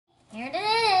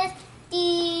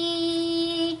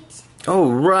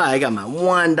Alright, I got my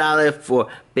 $1 for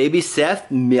Baby Seth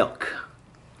milk.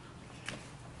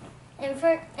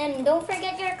 And don't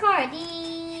forget your card.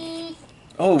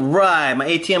 Alright, my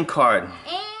ATM card. And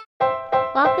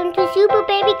welcome to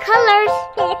SuperBaby Colors.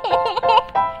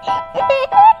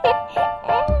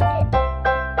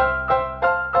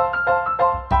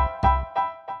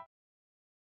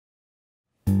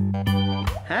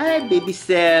 Hi, Baby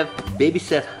Seth. Baby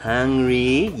Seth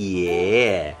hungry?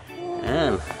 Yeah,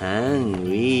 I'm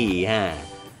hungry, huh?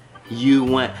 You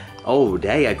want? Oh,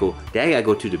 Daddy, I gotta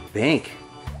go to the bank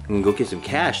and go get some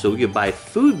cash so we can buy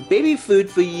food, baby food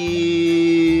for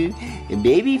you.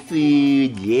 Baby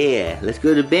food, yeah. Let's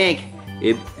go to the bank.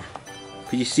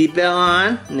 Put your seatbelt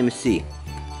on. Let me see.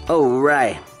 All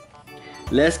right.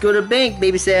 Let's go to the bank,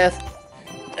 Baby Seth.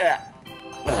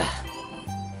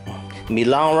 It'll be a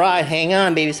long ride. Hang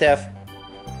on, Baby Seth.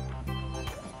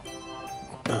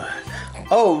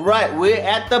 All right, we're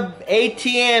at the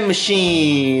ATM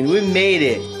machine. We made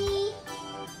it.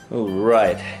 All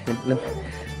right.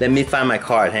 Let me find my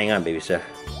card. Hang on, Baby Seth.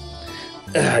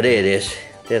 There it is.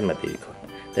 There's my baby card.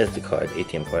 There's the card,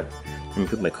 ATM card. Let me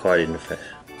put my card in the first.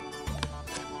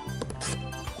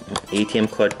 ATM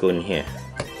card go in here.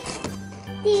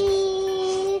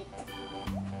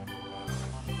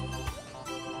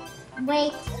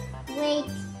 Wait.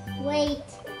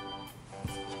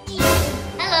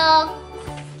 Hello.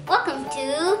 Welcome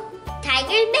to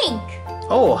Tiger Bank.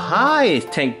 Oh, hi,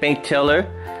 Tank Bank Teller.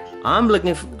 I'm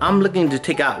looking to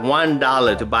take out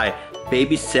 $1 to buy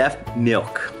Baby Seth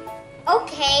milk.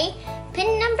 Okay.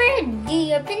 PIN number? Do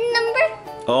your PIN number?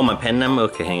 Oh, my pen number?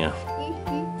 Okay, hang on.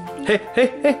 Hey,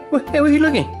 where are you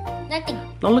looking? Nothing.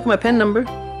 Don't look at my pen number.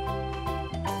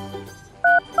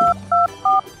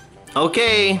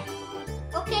 Okay.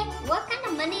 Okay. What kind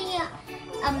of money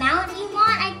amount you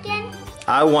want again?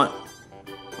 I want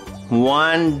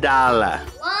 $1. $1?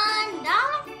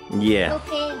 Yeah.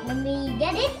 Okay, let me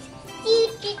get it.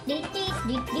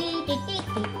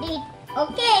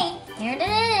 Okay, here it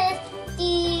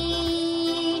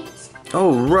is.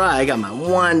 Alright, I got my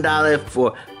 $1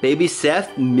 for Baby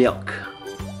Seth milk.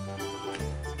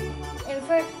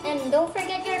 And don't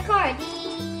forget your card.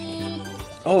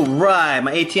 Alright,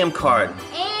 my ATM card.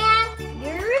 And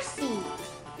your receipt.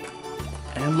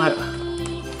 And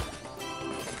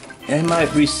my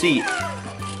receipt.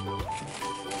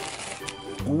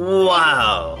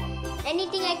 Wow.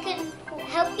 Anything I can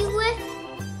help you with?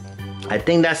 I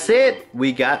think that's it.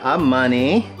 We got our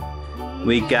money.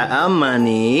 We got our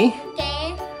money.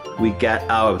 Okay. We got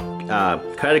our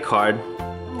credit card.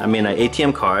 I mean, our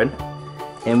ATM card.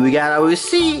 And we got our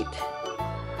receipt.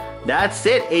 That's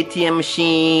it, ATM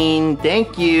machine.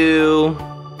 Thank you.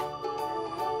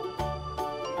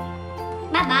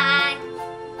 Bye-bye.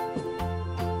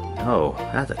 Oh,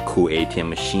 that's a cool ATM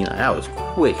machine. That was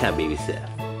quick, huh, Baby Seth?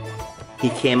 He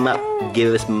came up,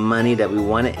 gave us money that we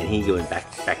wanted, and he going back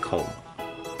home.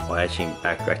 Or actually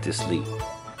back to sleep.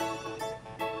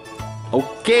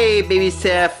 Okay, Baby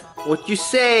Seth, what you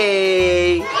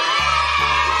say?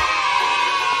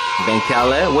 Bank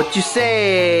teller, what you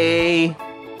say?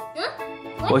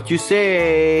 Huh? What you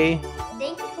say?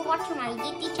 Thank you for watching my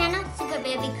YouTube channel,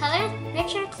 SuperBaby Colors. Make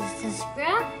sure to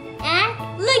subscribe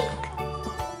and like.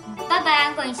 Bye-bye,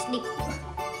 I'm going to sleep.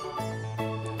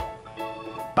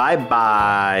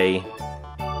 Bye-bye.